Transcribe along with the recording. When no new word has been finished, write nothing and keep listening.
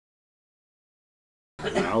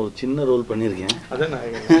நான் ஒரு சின்ன ரோல் பண்ணியிருக்கேன்.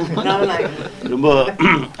 ரொம்ப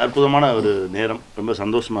அற்புதமான ஒரு நேரம், ரொம்ப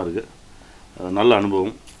சந்தோஷமாக இருக்குது. நல்ல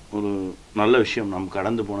அனுபவம், ஒரு நல்ல விஷயம், நம்ம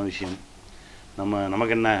கடந்து போன விஷயம்,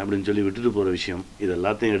 நமக்கு என்ன அப்படின்னு சொல்லி விட்டுட்டு போகிற விஷயம், இது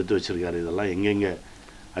எல்லாத்தையும் எடுத்து வச்சுருக்காரு. இதெல்லாம் எங்கெங்கே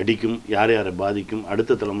அடிக்கும், யார் யாரை பாதிக்கும்,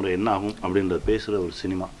 அடுத்த தலைமுறை என்ன ஆகும் அப்படின்றத பேசுகிற ஒரு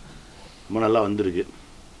சினிமா ரொம்ப நல்லா வந்திருக்கு.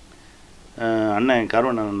 அண்ணன்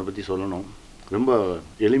கர்வண்ணனை பற்றி சொல்லணும். ரொம்ப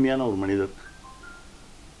எளிமையான ஒரு மனிதர்.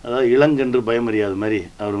 அதாவது இளங்கன்று பயமறியாத மாதிரி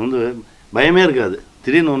அவர் பயமே இருக்காது.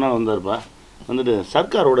 திடீர்னு ஒரு நாள் வந்தார்ப்பா, வந்துட்டு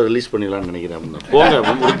சர்க்காரோட ரிலீஸ் பண்ணிடலான்னு நினைக்கிறேன் அப்படின்னு. போங்க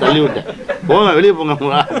அப்படின்னு கொடுத்து தள்ளி விட்டேன். போங்க வெளியே போங்க,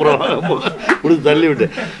 அப்புறம் கொடுத்து தள்ளி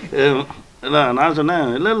விட்டேன். இல்லை நான் சொன்னேன்,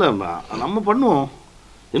 இல்லை நம்ம பண்ணுவோம்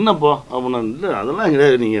என்னப்போ அப்படின்னா. இல்லை அதெல்லாம்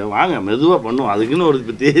கிடையாது, நீங்கள் வாங்க மெதுவாக பண்ணுவோம், அதுக்குன்னு ஒரு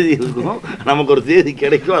தேதி இருக்கும், நமக்கு ஒரு தேதி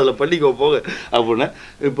கிடைக்கும், அதில் பள்ளிக்கு போக அப்படின்னு.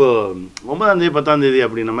 இப்போது 9ஆம் தேதி 10ஆம் தேதி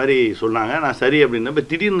அப்படின்ற மாதிரி சொன்னாங்க. நான் சரி அப்படின்னா, இப்போ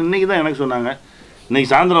திடீர்னு இன்றைக்கி தான் எனக்கு சொன்னாங்க, இன்றைக்கி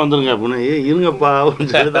சாயந்தரம் வந்துருங்க அப்படின்னு. இருங்கப்பா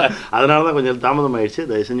அப்படின்னு சொல்லி தான், அதனால தான் கொஞ்சம் தாமதம் ஆகிடுச்சு,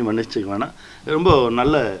 தயவு செஞ்சு மன்னிச்சுக்க வேணாம். ரொம்ப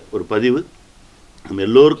நல்ல ஒரு பதிவு, நம்ம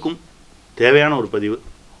எல்லோருக்கும் தேவையான ஒரு பதிவு,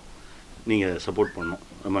 நீங்கள் சப்போர்ட் பண்ணணும்.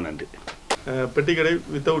 ரொம்ப நன்றி. பெட்டிக்கடை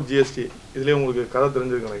வித்தவுட் ஜிஎஸ்டி, இதுலேயே உங்களுக்கு கதை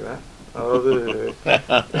தெரிஞ்சிருக்கு நினைக்கிறேன். அதாவது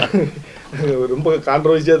ரொம்ப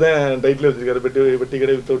கான்ட்ரவர்சியாக தான் டைட்டில் வச்சுருக்காரு,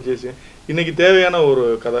 பெட்டிக்கடை வித்தவுட் ஜிஎஸ்டி. இன்றைக்கி தேவையான ஒரு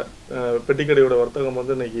கதை. பெட்டிக்கடையோட வர்த்தகம்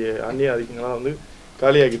இன்றைக்கி அந்நிய அதிகங்களாம்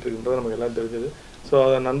காலியாகிட்டு இருக்குன்றது நமக்கு எல்லாம் தெரிஞ்சது. ஸோ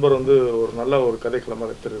அதை நண்பர் ஒரு நல்ல ஒரு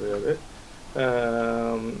கதைக்களமாக எடுத்துருக்காரு.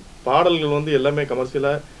 பாடல்கள் எல்லாமே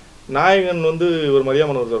கமர்ஷியலாக, நாயகன் ஒரு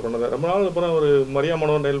மரியாமனவர் சார் பண்ணது. ரொம்ப நாள் அப்புறம் ஒரு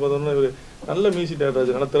மரியாமனவர் நெல் பார்த்தோம்னா ஒரு நல்ல மியூசிக்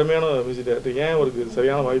டைரக்டர், நல்ல திறமையான மியூசிக் டைரக்டர். ஏன் அவருக்கு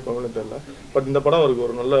சரியான வாய்ப்பு அவங்களும் தெரியல. பட் இந்த படம் அவருக்கு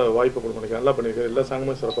ஒரு நல்ல வாய்ப்பை கொடுக்க நினைக்கிறேன். நல்லா பண்ணியிருக்காரு, எல்லா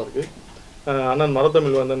சாங்குமே சிறப்பாக இருக்குது. அண்ணன்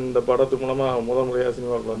மரத்தமிழ் இந்த படத்துக்கு மூலமாக முதல் முறையாக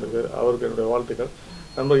சினிமாவுக்கு வந்திருக்காரு. அவருக்கு என்னுடைய வாழ்த்துக்கள்.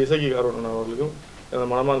 நண்பர் இசக்கி கார்வண்ணன் அவர்களுக்கும்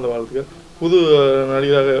மனமார்ந்த வாழ்த்துக்கள். புது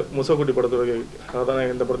நடிகராக முசக்குட்டி படத்தோட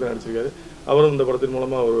கதாநாயகன் இந்த படத்தில் நடிச்சிருக்காரு. அவரும் இந்த படத்தின்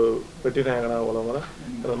மூலமாக ஒரு வெற்றி நாயகனாக வளம்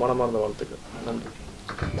வர மனமார்ந்த வாழ்த்துக்கள். நன்றி.